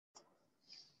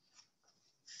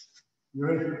You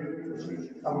ready?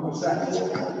 Have a good set.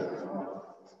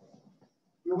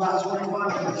 You're about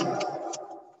 25 minutes.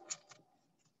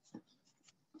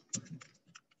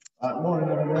 Morning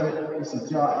everybody, this is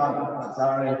Jack,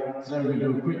 Harry. Today we're going to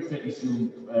do a quick fitness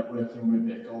room working with a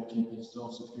bit of goalkeeping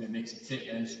stuff, so it's going to mix of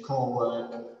fitness, core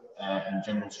work and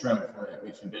general strength work,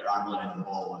 which is a bit of angling and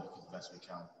ball work as best we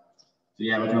can. So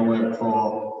yeah, we're going to work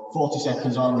for 40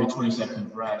 seconds on with 20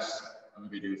 seconds rest, and we're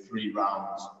going to do 3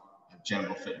 rounds of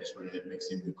general fitness with it,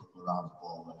 mixing with a couple of rounds of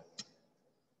ball work.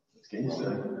 Let's get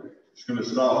into it. Just going to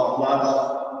start off, lads,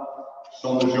 just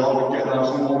on the job, get nice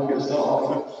and warm, get started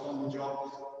off with, just on the job.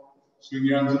 Swing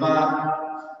your hands back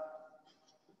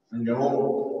and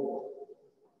go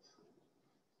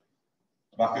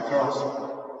up. Back across.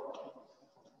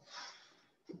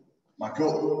 Back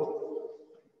up.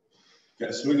 Get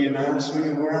a swing in now,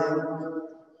 swing around.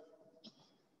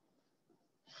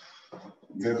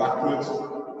 Go backwards.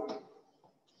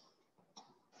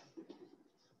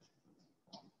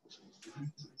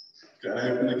 Get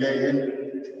open the gate in.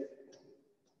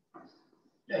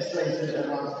 Get straight into it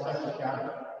as best you can.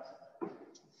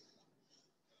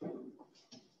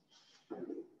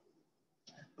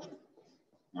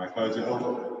 Now close it up.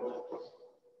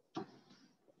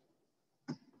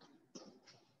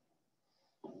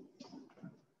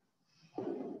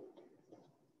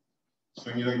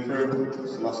 Swing your leg through.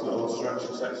 It's the last little stretch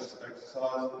exercise.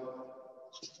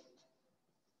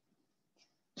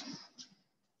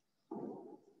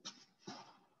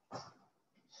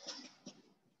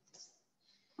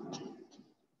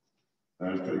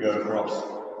 Now just go across.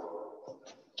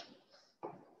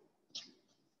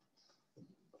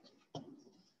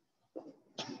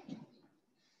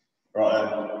 Right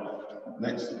then,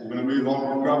 next we're going to move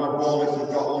on, grab a ball if you've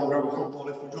got one, grab a football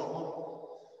if you've got one.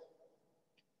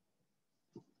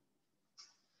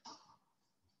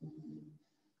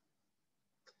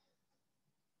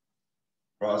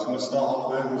 Right, so I'm going to start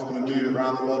off there, we're just going to move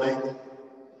around the body.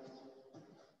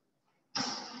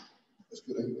 Just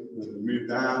going to move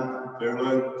down, go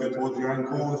low, go towards your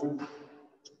ankles.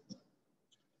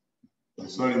 And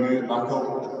slowly move back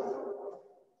up.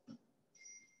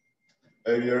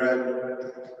 Over your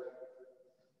head,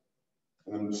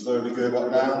 and slowly go back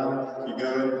down, keep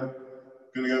going. Going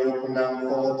to go up and down 4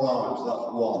 times, so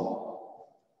that's 1.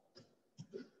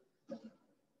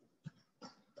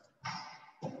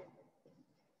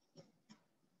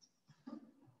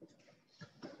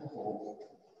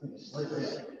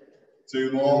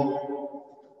 Two more.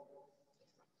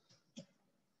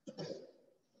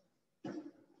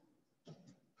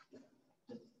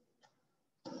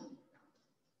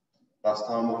 Last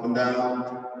time up and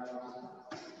down.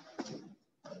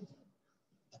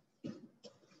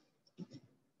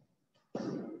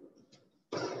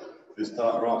 Just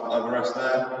start right, have a rest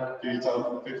there. Give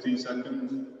yourself 15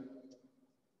 seconds.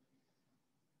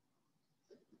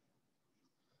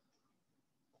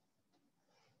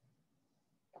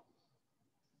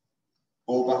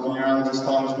 Ball back in your hands this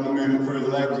time, just going to move it through the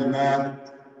legs in there.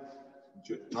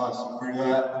 Nice, through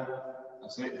there.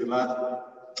 That's it, good lad.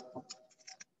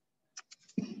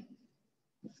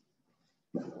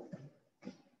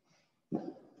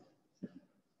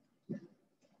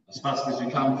 As fast as you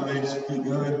can for this, keep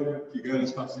going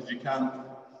as fast as you can.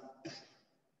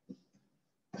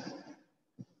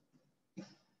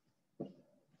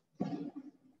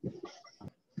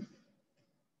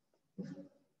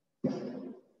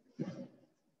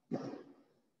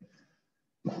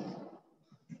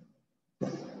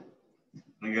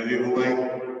 And go the other way,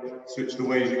 switch the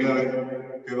ways you're going,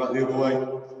 go back the other way.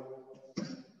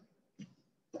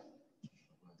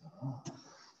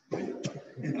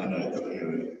 I know it's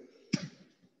really.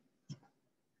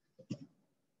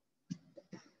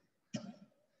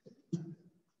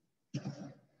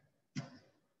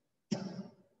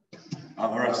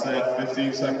 Have a rest there,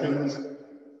 15 seconds.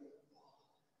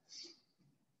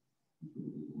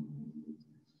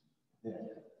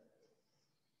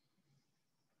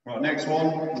 Right, next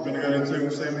one, we're going to go into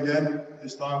the same again.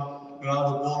 This time, we're going to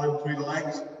have the ball in between the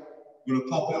legs. We're going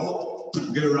to pop it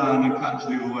up, get around and catch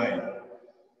the other way.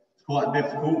 It's quite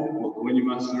difficult, but when you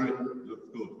master it, it looks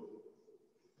good.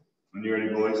 When you're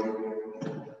ready, boys.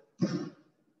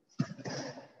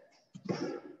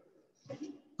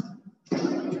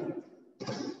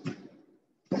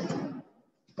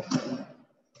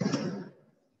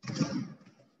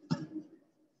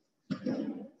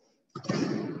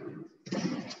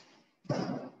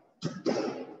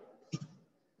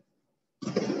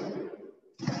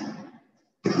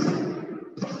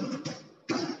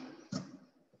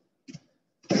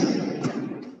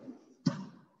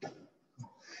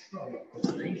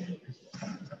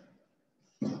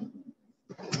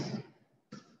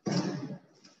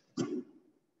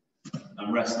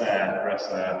 And rest there, rest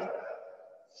there.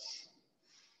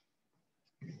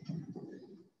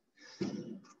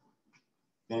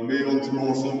 We'll move on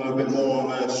to a bit more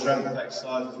of a strength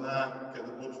exercises now, get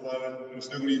the blood flowing. We're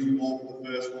still going to use the ball for the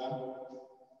first one.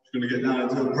 Just going to get down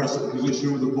into a press up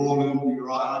position with the ball in your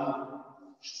right hand.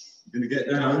 You're going to get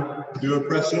down, do a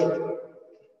press up,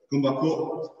 come back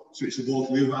up, switch the ball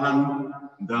to the other hand,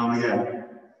 and down again.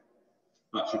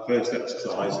 That's your first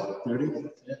exercise. Ready?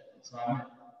 Yeah, that's right.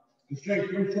 Straight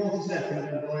through 40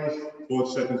 seconds, boys.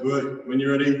 40 seconds work. When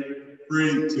you're ready,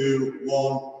 3, 2,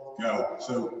 1, go.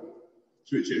 So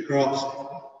switch it across,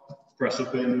 press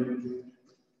up in.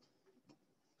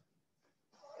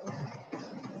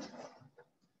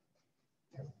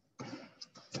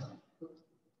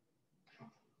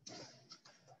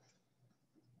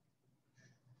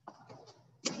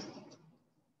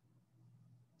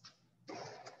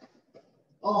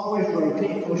 Halfway through,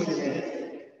 keep pushing it.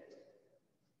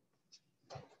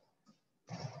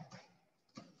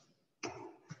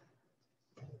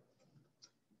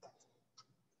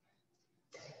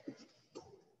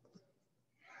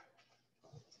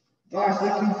 Five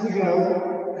seconds to go.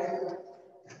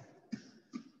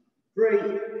 3,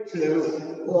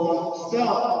 2, 1,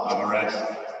 stop. Have a rest.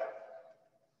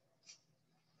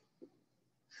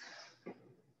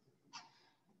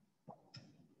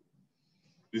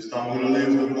 This time we're going to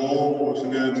leave the ball. We're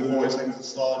also going to 40 seconds of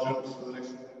star jumps for the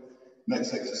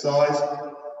next exercise. 5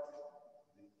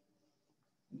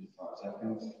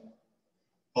 seconds.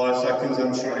 5 seconds,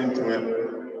 then straight into it.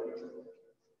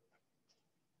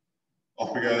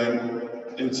 Off we go then,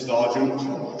 into star jumps.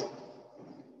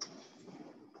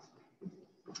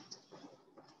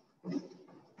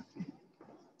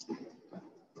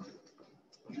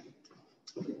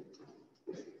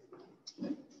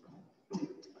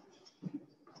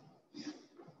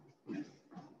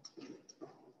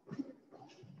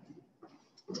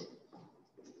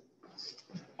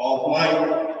 Halfway.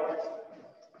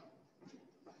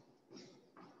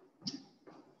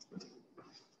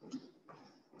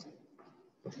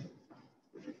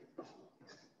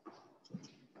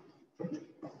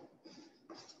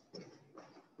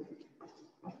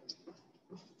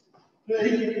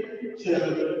 Three,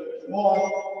 2,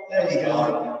 1, there you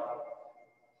go.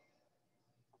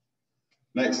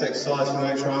 Next exercise for the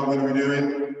next round we're going to be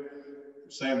doing,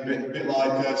 same bit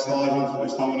like sliding, but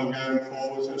this time when I'm going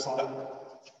forward, so it's like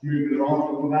moving the arms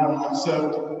up and down like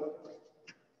so.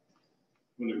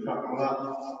 I'm going to crack on that.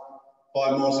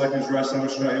 5 more seconds rest and we're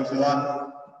straight into that.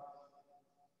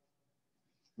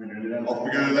 Off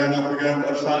we go then, off we go.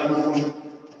 Let's start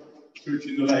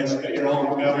switching the legs, get your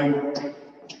arms going.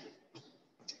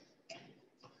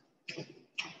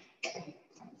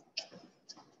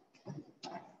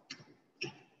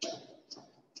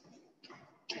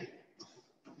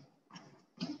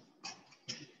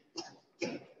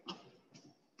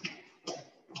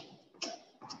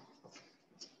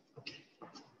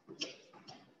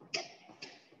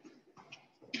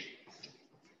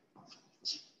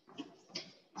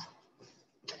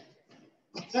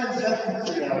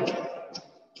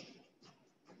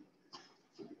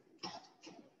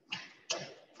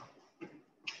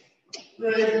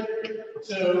 Three,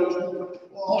 2,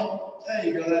 1, there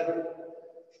you go then.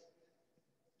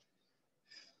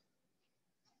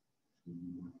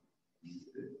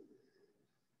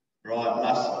 Right,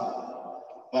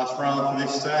 last round for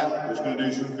this set. We're just going to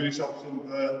do some finish up some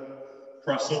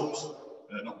press ups,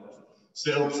 not press ups,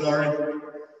 sit ups, sorry.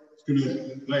 Just going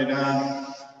to lay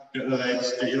down, get the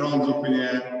legs, get your arms up in the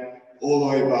air, all the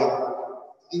way back,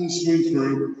 and swing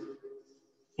through.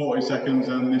 40 seconds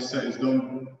and this set is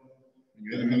done.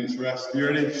 Get a minute's rest. You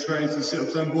ready? Straight into the sit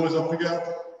ups then, boys, off we go.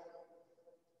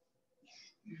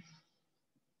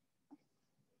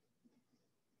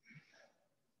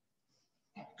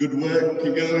 Good work,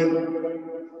 keep going.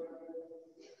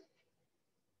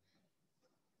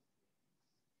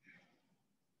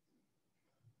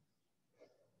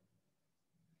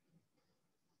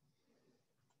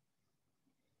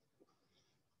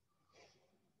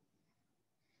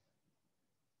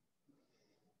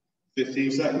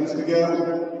 $15 seconds to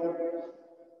go.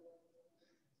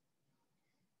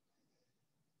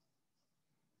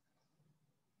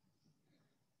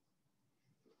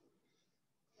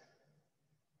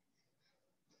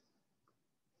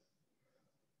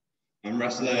 And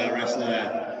rest there, rest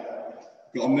there.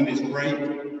 Got a minute's break.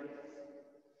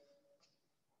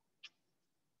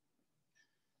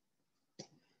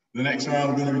 The next round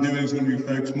we're going to be doing is going to be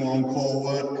focused more on core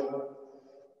work.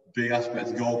 Big aspect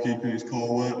of goalkeeping is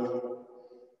core work.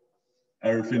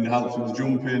 Everything that helps with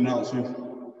jumping, helps with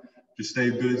just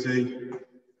stability.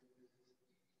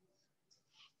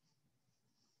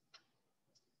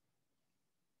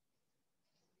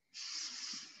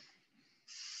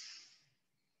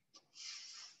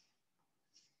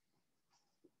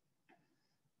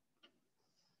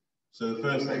 So the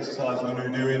first exercise we're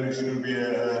going to be doing is going to be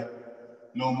a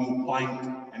normal plank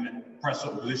in a press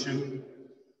up position.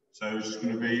 So it's just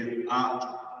going to be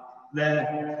out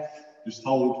there, just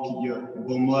hold, keep your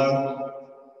bum low,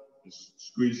 just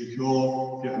squeeze your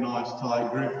core, get a nice tight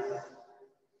grip.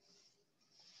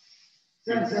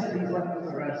 10 seconds left for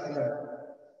the rest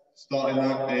there. Starting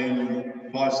that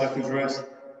in 5 seconds rest.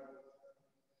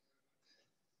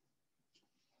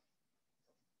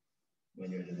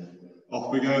 Off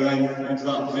we go then, into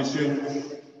that position.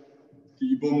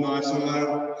 Keep your bum nice and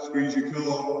low, squeeze your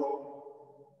core.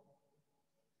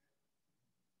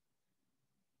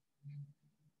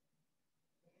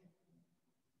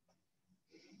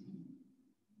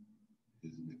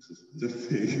 The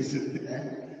things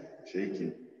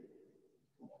shaking.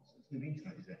 20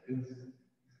 seconds.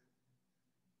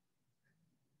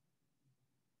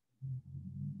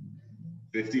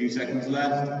 "15 seconds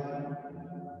left.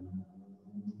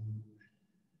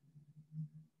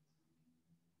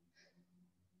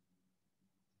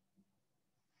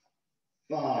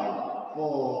 Five,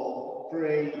 4,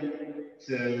 3,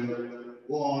 2,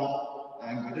 1,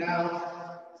 and go down.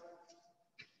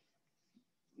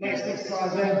 Next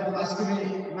exercise then, that's going to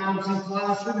be mountain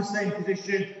climbs in the same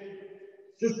position.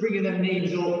 Just bringing them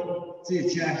knees up to your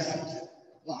chest,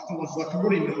 like almost like a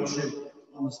running motion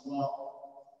on the spot.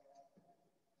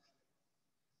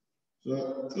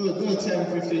 So, do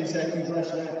 10, 15 seconds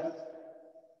rest there.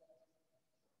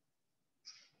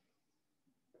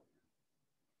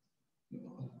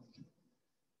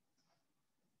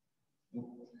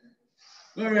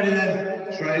 We're ready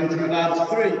then. Straight into it, lads.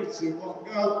 3, 2, 1,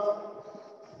 go.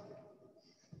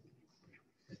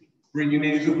 Bring your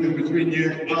knees up in between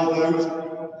your elbows.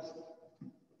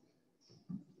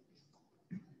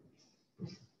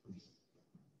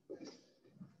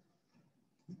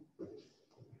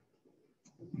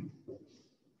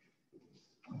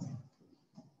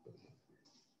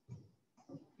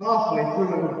 Halfway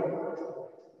through.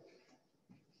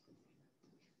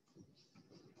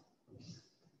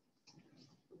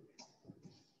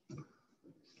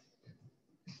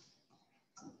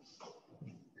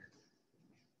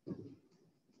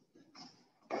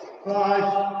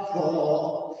 Five,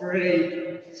 4,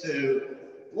 3, 2,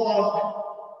 1.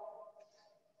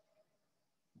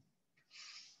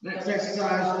 Next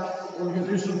exercise, we're going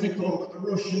to do something called a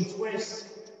Russian twist.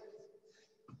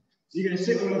 So you're going to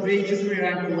sit on a V just with your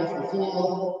ankle off the floor,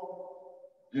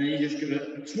 and then you're just going to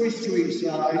twist to each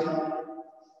side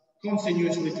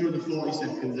continuously through the 40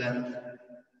 seconds then.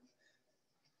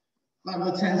 Like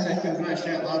the 10 seconds rest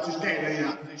yet, lads, just get ready in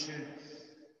that position.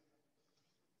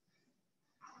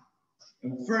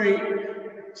 And 3,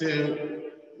 2,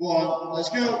 1, let's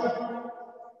go.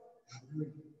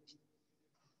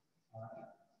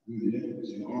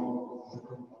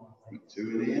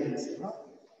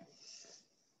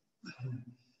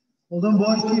 Well done,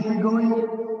 boys, keep it going. What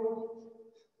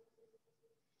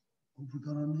have we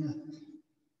got on here?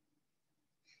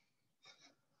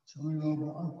 Tell me all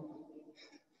about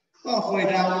that. Halfway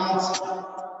down, lads.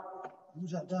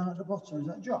 Who's that down at the bottom? Is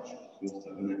that Josh?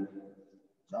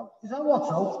 Is that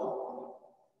Watto?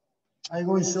 How you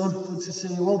going, son? Good to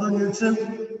see you. Well done, you two.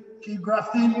 Keep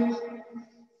grafting.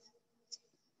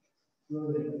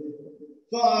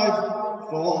 5,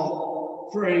 4,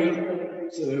 3,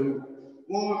 2,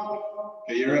 1.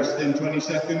 Get your rest in 20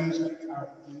 seconds.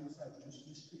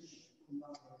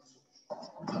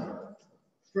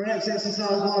 For next exercise,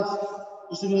 lads,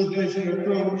 just another version of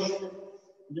crunch.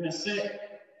 We're going to sit,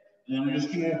 and then we're just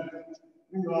going to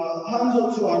bring our hands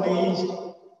up to our knees,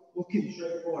 looking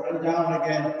straight forward and down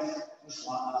again, just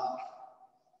like that.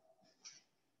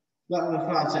 That was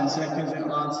 5-10 seconds,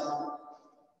 lads.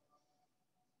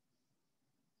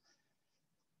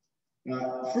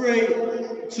 Right,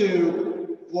 3,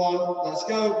 2, 1, let's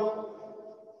go.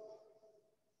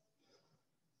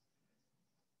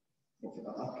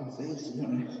 I can see this, to be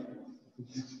honest.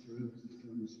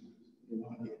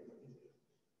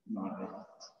 Might be.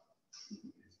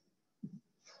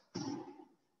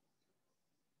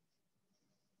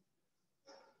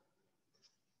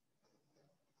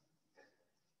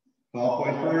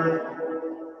 Halfway through.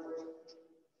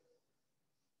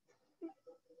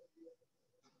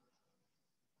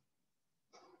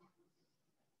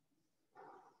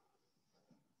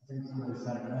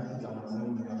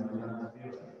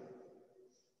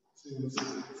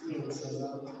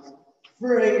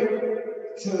 Three,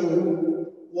 2,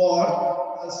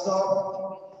 1, let's start.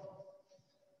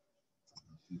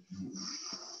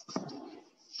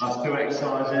 That's 2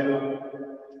 exercises.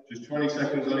 Just 20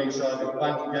 seconds on each side of the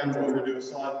plank again. We're going to do a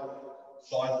side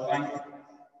plank.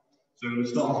 So we're going to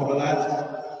start off with the left.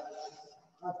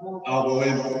 elbow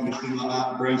in, anything like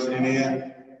that, brace it in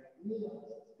here,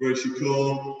 brace your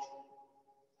core.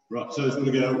 Right, so it's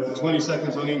going to go 20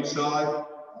 seconds on each side.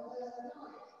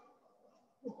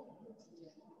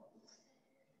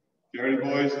 Get ready,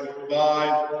 boys?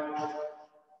 5,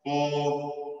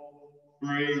 4,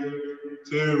 3,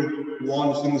 2,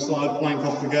 1. Just in the side plank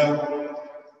off we go.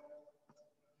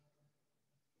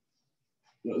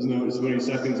 Let us know it's 20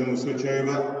 seconds and we'll switch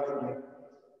over.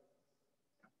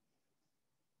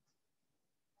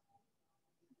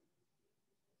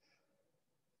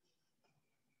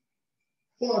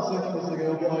 Seconds to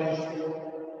go, boys.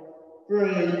 3,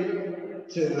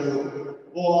 2,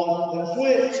 1, and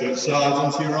switch. Switch sides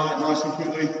onto your right, nice and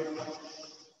quickly.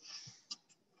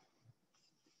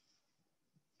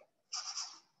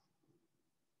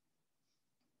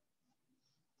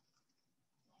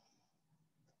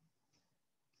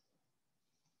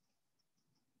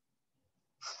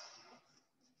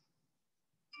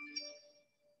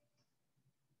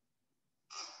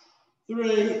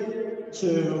 Three,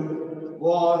 2,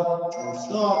 1, and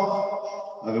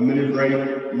stop. Have a minute break,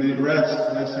 a minute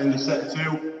rest, let's end the set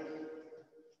 2.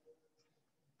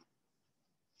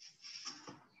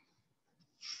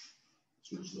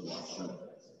 Switch to the last set.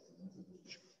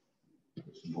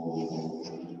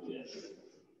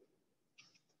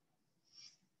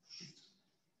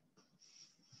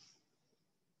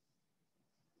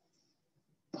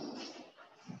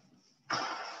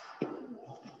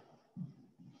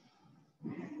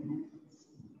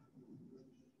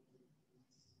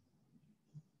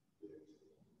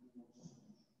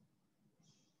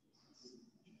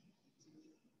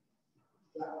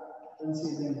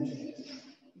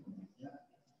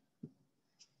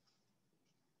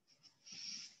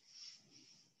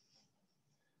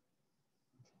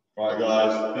 Right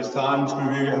guys, this time it's going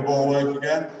to be a ball work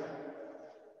again.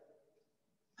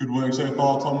 Good work so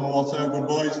far, Tom and Water, good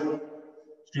boys. It's going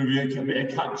to be a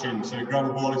bit of catching, so grab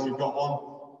a ball if you've got one.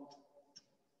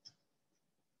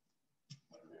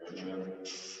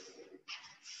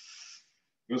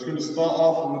 We're just going to start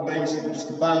off on the basic, just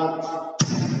a bounce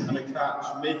and a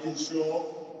catch, making sure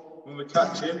when we're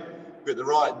catching, we get the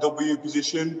right W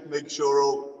position, make sure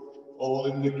all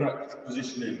in the correct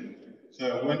positioning.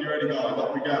 So when you're ready guys,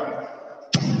 off we go.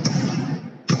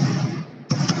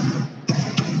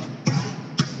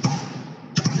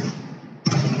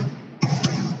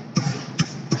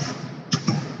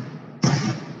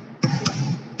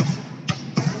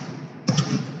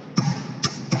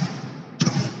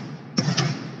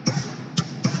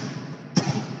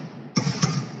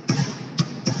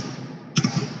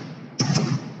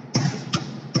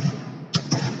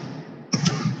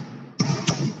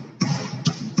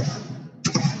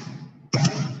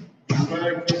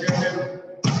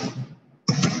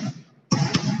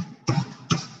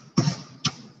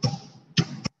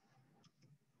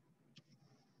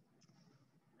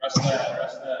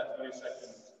 Rest there, 20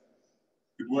 seconds.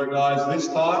 Good work guys, this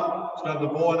time, let's have the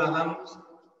ball in our hands.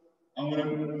 I'm going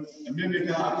to mimic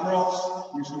that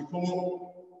across, we're just going to come up,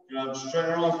 you're going to have straight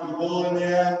arms with the ball in the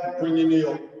air, and bring your knee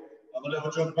up. Have a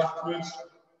little jog backwards,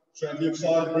 straight to the other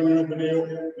side, bring your upper knee up,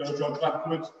 little jog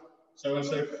backwards. So I'm going to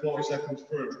say for 40 seconds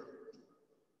through.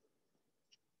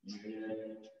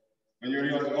 And you're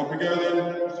ready, off we go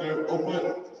then. So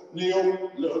upper, knee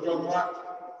up, little jog back,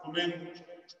 come in.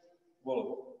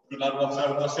 Well, good lad,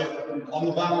 that's it. On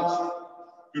the bounce.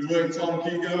 Good work, Tom.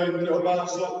 Keep going. Little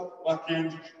bounce up, back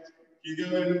in. Keep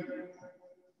going.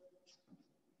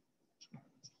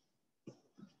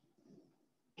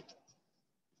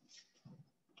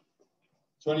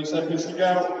 $20 seconds to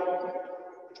go.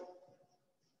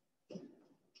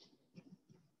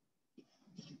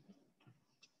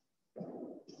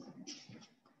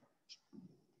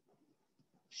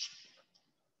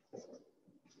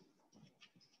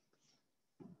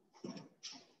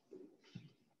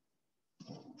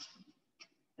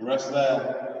 Rest there.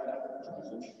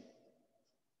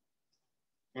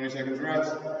 20 seconds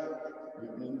rest.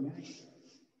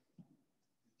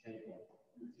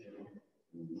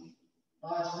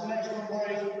 Alright, so the next one,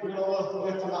 boys, we're going to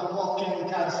work on that blocking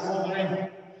and kind of smothering.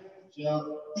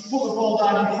 So, just put the ball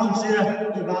down in front of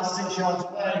you, do about 6 yards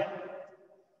play.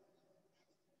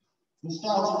 We'll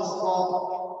start at the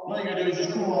spot. What you're going to do is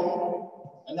just come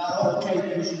up, and that little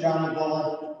cape pushes down the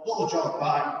ball, little jog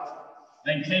back,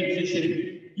 then cape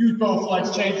fishing. Use both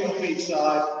legs, change it up each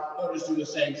side, don't just do the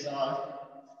same side.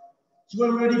 So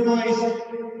when we're ready, boys,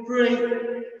 3,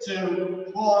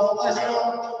 2, 1, let's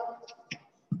go.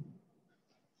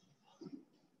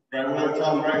 Great work,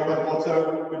 Tom. Great work,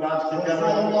 Otto. Good lads, keep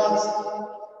going. Lads.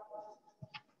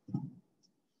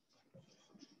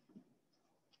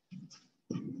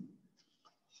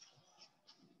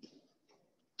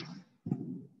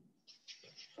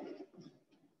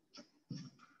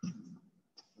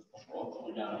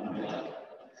 down the leg.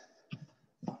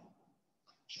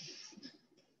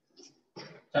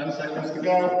 10 seconds to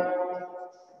go.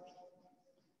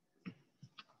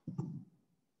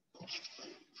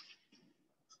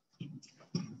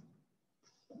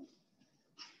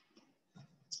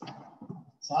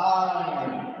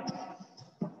 Time.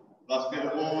 Last bit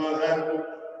of ball work then.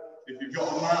 If you've got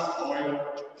a mat or a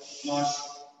nice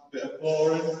bit of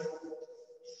flooring.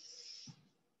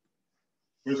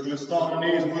 We're just going to start on the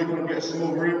knees, working on a bit of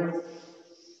smothering.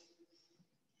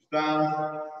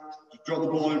 Down, just drop the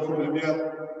ball in front of you,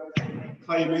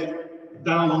 claim it,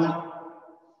 down on it,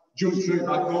 jump straight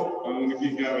back up, and we're going to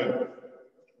keep going.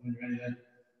 When you're ready then.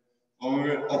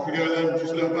 Off we go then,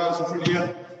 just a little bounce in front of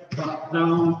you, back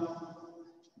down,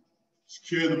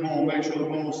 secure the ball, make sure the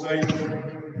ball's safe.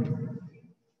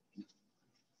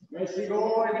 Let's go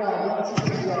all the way down.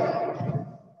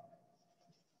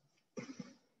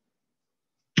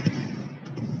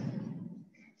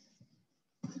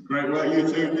 Great work, you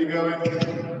two, keep going.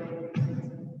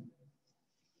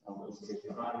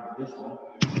 This one.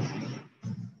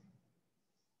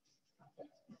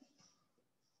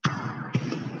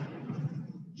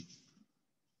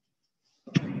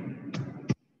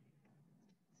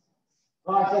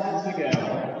 5 seconds to go.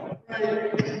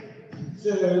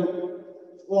 3, 2,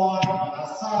 1.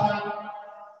 That's time.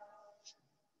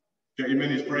 Get your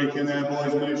minutes break in there,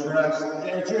 boys, minutes rest.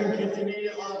 Get a drink if you need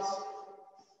it, lads.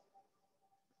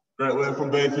 Great work from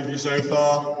both of you so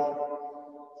far.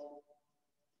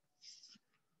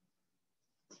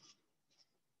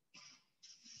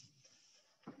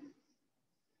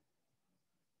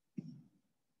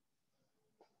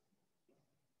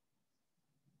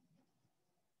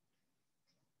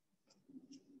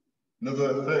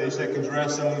 Another 30 seconds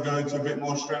rest, and we'll go into a bit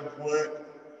more strength work,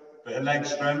 bit of leg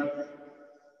strength.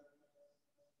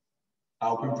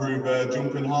 Help improve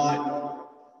jumping height.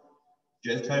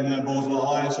 Get claiming their balls a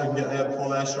lot higher so we can get there before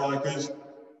their strikers.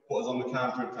 Put us on the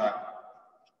counter attack.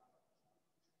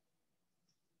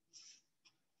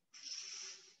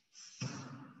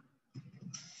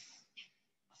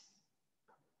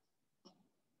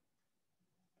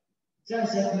 Ten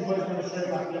seconds, boys, going straight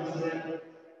back into it.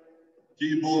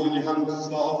 Keep your ball in your hands to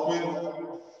start off with.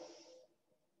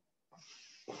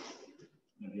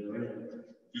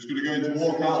 Just going to go into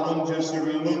walkout lunges, so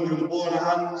we're going to lunge with the ball in our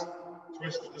hands,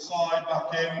 twist at the side,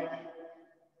 back in, and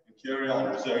carry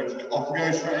on. So off we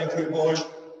go straight into it, boys.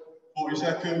 40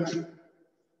 seconds.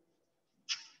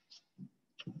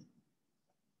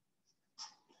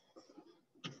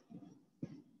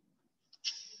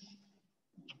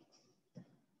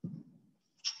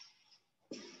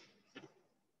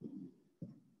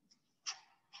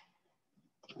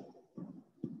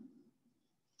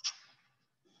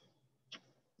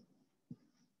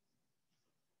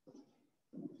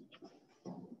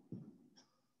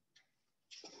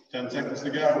 Ten seconds to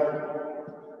go.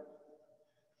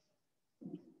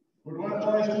 Good work,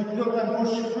 boys. Keep it up and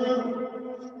push it through.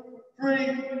 3,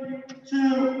 2,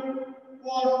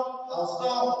 1. I'll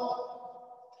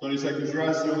stop. 20 seconds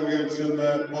rest, so we're going to go into some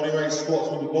bodyweight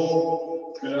squats with the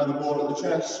ball. Get another ball at the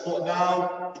chest, squat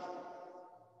down,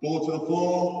 ball to the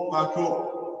floor, back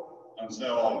up, and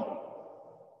so on.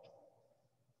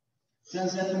 10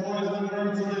 seconds, boys. Then we're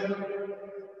going to it.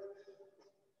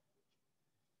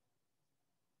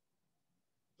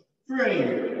 3,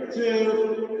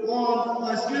 2, 1.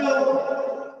 Let's go.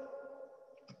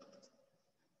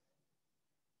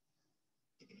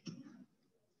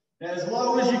 Get as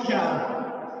low as you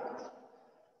can.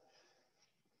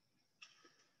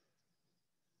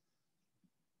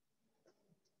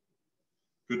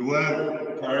 Good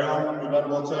work. Carry on with that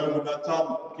one turn, with that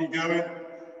top. Keep going.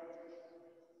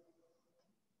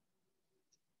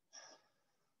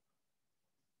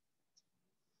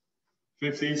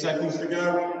 $15 seconds to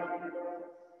go.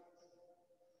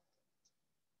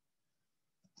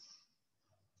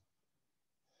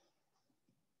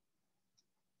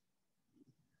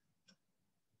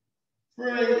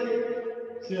 Three,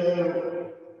 2,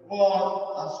 1.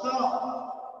 I'll stop.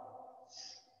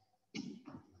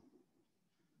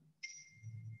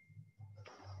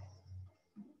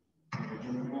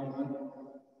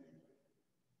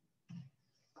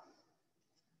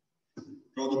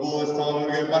 Got the ball this time, we're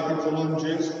going to go back into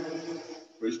lunges.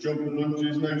 But it's jumping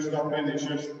lunges, no stopping, it's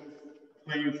just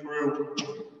clean through.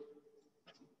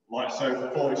 Like so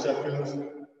for 40 seconds.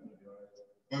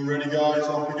 When we're ready, guys,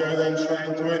 off we go then, straight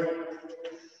into it.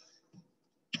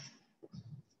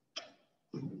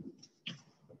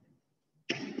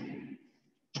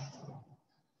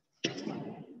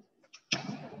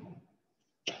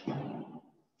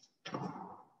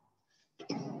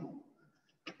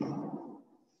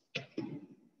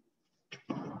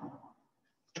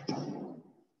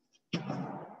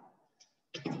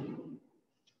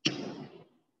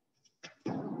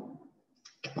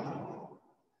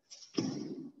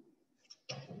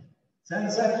 10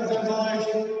 seconds then, boys.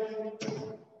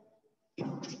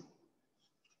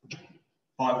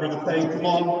 Fight through the pain, come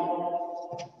on.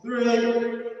 3,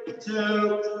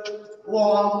 2,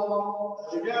 1.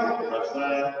 There we go. Press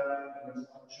there.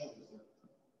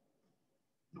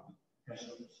 Press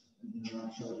up.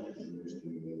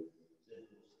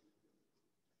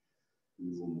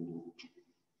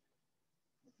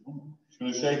 Just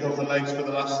going to shake off the legs for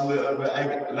the last little bit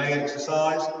of leg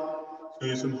exercise. Just going to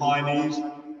do some high knees.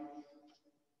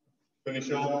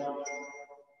 Finish off.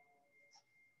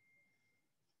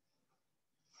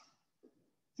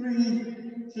 3,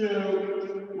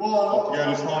 2, 1. Off you go,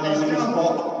 just high knees in the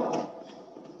spot.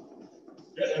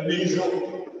 Get the knees up.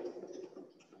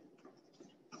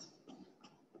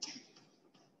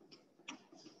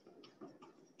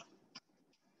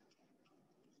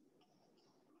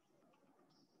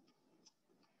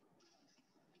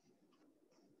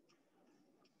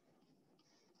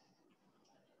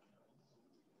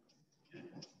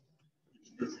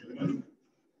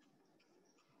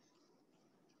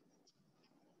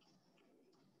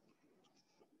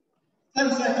 Ten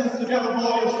seconds together,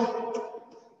 boys.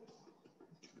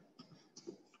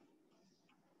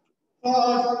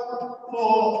 5,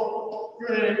 4,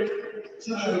 3,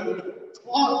 2,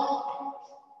 1.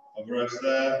 Have a rest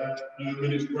there. 2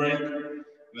 minutes break. And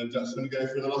then Jack's going to go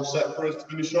through the last set for us to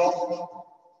finish off.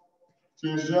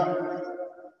 Cheers, Jack.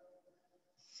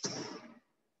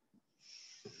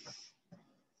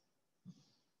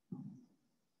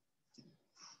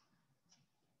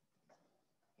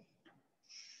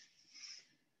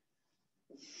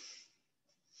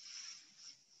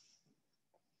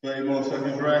 Thirty more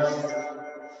seconds rest.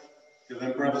 Get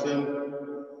them breaths in.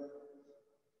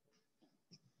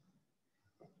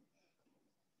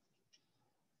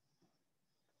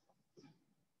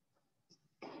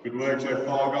 Good work so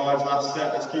far, guys. Last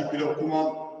set. Let's keep it up. Come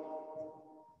on.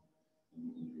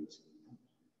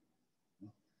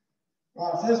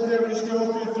 Right, first bit, we're just going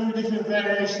to go through different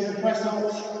variations of press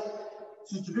ups.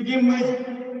 So to begin with,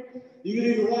 you're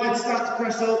going to do the wide stacked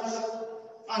press ups,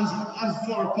 hands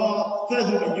far apart,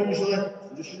 further than usually,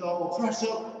 just your normal press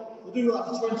up. We'll do that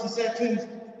for 20 seconds,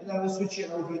 and then we'll switch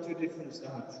it over to a different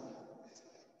stance.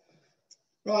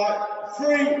 Right,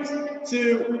 3,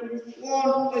 2,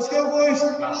 1, let's go, boys.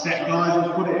 Last set, guys.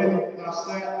 Let's put it in. Last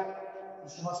set.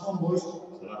 That's the last one, boys.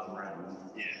 So that's a round.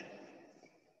 Yeah.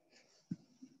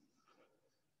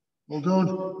 Well done.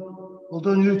 Well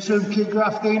done, you two. Keep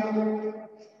grafting.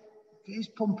 He's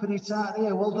pumping it out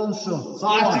here. Well done, son.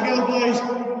 5 to go, boys.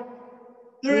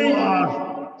 3,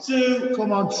 2.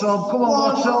 Come on, Tom. Come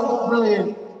on, Tom.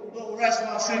 Brilliant. Little rest, and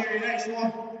I'll see you in the next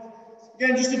one.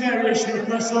 Again, just a variation of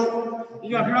press up.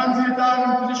 You have your hands in a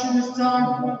diving position this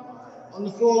time. On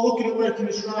the floor, looking at working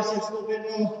the triceps a little bit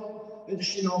more. And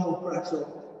just your normal press up.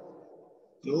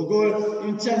 So we'll go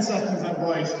in 10 seconds then,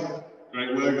 boys.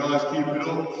 Great work, guys. Keep it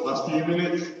up. Last few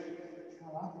minutes.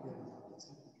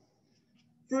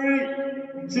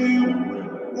 3, 2,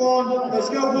 1. Let's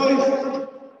go, boys.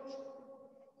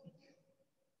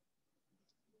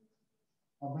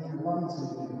 I've got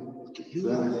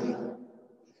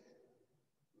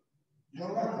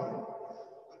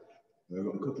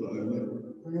a couple of them.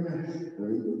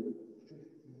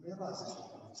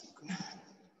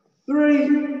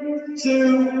 3,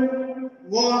 2,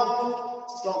 1.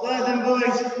 Stop there then,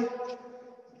 boys.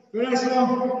 The next one,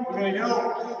 we're going to go.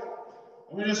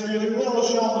 And we're just going to do little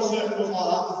shoulder circles like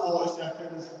that for 40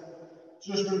 seconds.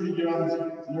 Just moving your arms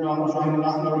around in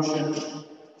that motion.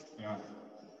 Yeah.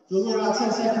 So we're about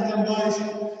 10 seconds then, boys.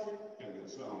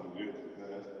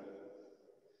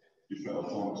 You felt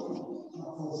constant.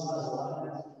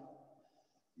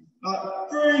 Right,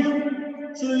 3,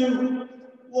 2,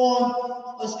 1.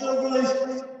 Let's go, boys.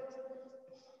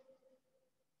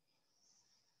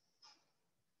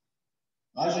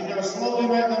 As you go, slowly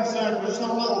make them circles just a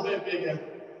little bit bigger.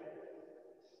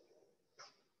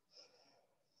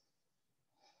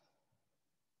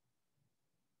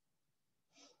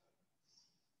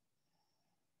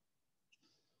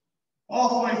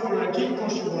 Halfway through and keep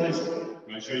pushing, boys.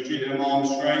 Make sure you keep them arms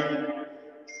straight.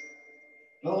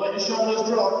 Don't let your shoulders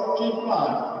drop, keep them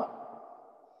high.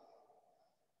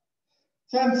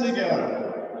 10 to go.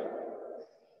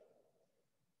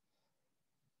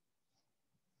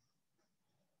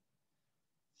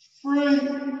 3,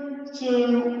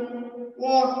 2,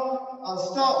 1, and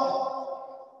stop.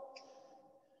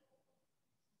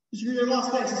 This will be your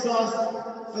last exercise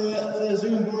for the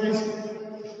Zoom, boys.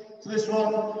 So this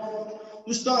one,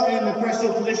 just starting in the press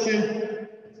up position.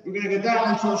 We're going to go down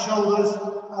onto the shoulders,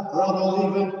 elbows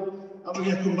even, and we're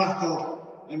going to come back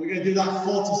up. And we're going to do that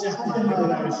 40 seconds in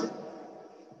those.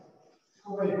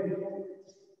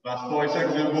 Last 40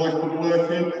 seconds, boys, put the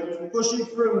work in. Pushing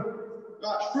through.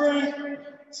 Right, 3,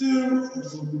 2,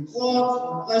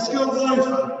 1. Let's go, boys.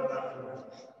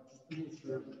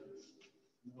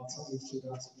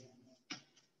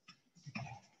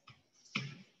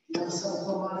 Yourself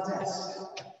on my desk.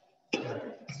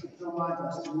 Sit on my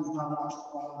desk to move around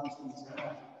while I'm doing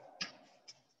that.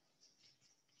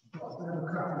 Got a bit of a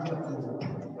crack in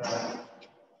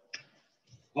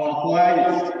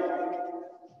Halfway.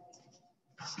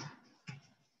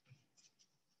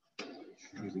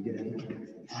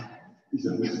 He's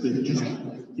on the stick.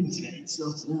 He's getting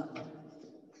sorted out.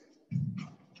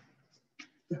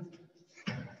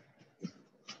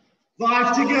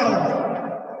 Five to go.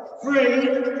 3,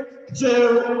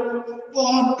 2,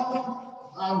 1,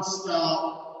 and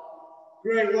start.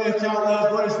 Great work out there,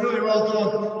 boys. Really well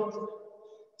done.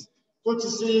 Good to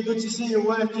see you. Good to see you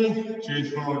working.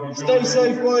 Cheers, fellas. Stay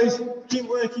safe, boys. Keep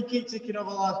working. Keep ticking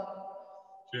over, lad.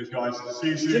 Cheers, guys. See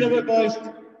you soon. See you in a bit, boys.